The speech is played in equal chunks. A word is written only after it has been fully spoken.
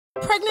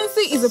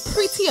Pregnancy is a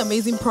pretty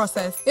amazing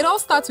process. It all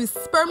starts with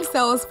sperm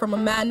cells from a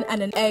man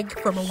and an egg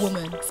from a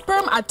woman.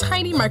 Sperm are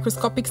tiny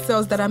microscopic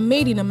cells that are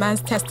made in a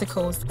man's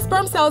testicles.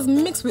 Sperm cells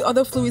mix with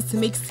other fluids to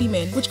make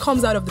semen, which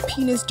comes out of the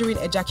penis during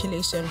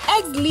ejaculation.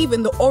 Eggs live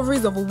in the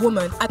ovaries of a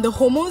woman, and the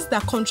hormones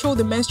that control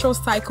the menstrual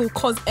cycle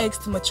cause eggs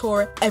to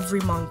mature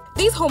every month.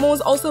 These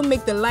hormones also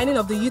make the lining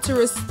of the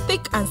uterus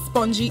thick and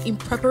spongy in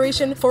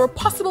preparation for a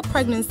possible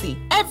pregnancy.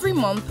 Every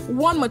month,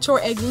 one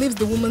mature egg leaves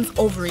the woman's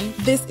ovary.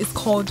 This is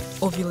called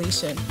ovulation.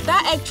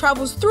 That egg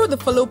travels through the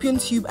fallopian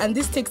tube, and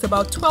this takes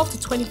about 12 to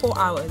 24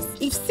 hours.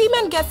 If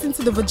semen gets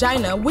into the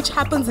vagina, which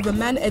happens if a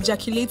man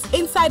ejaculates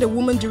inside a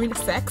woman during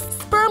sex,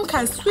 sperm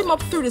can swim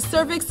up through the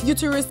cervix,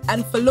 uterus,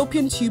 and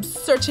fallopian tubes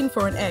searching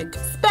for an egg.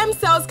 Sperm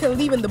cells can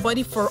live in the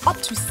body for up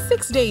to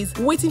 6 days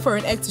waiting for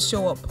an egg to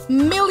show up.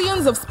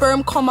 Millions of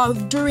sperm come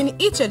out during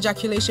each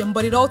ejaculation,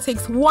 but it all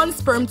takes one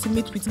sperm to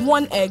meet with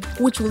one egg,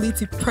 which will lead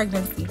to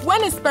pregnancy.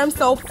 When a sperm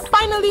cell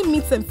finally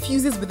meets and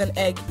fuses with an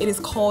egg, it is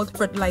called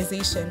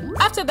fertilization.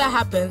 After that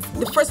happens,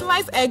 the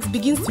fertilized egg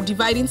begins to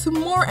divide into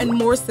more and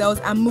more cells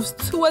and moves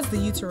towards the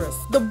uterus.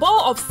 The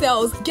ball of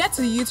cells get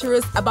to the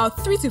uterus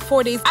about 3 to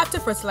 4 days after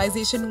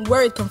fertilization,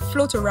 where it can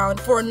float around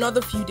for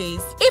another few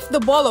days. If the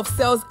ball of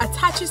cells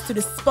attaches to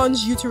the sponge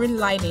uterine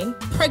lining,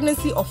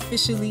 pregnancy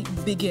officially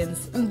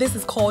begins. And this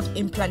is called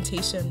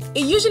implantation.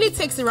 It usually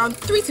takes around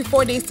 3 to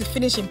 4 days to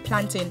finish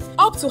implanting.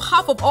 Up to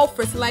half of all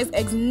fertilized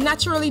eggs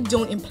naturally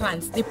don't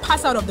implant. They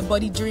pass out of the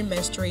body during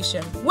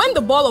menstruation. When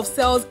the ball of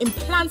cells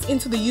implants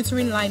into the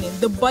uterine lining,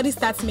 the body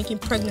starts making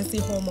pregnancy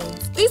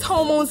hormones. These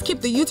hormones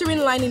keep the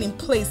uterine lining in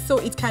place so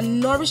it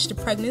can nourish the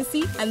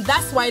pregnancy, and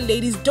that's why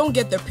ladies don't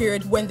get their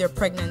period when they're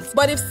pregnant.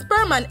 But if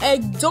sperm and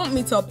egg don't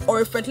meet up,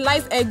 or a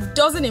fertilized egg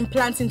doesn't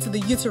implant into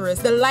the uterus,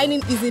 the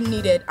lining isn't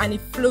needed and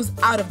it flows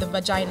out of the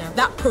vagina.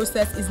 That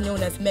process is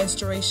known as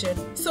menstruation.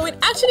 So it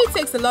actually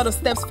takes a lot of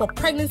steps for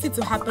pregnancy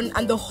to happen,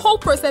 and the whole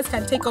process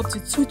can take up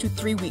to 2 to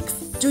 3 weeks.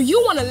 Do you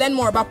want to learn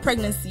more about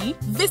pregnancy?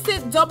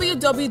 Visit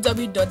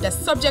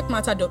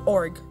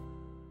www.thesubjectmatter.org.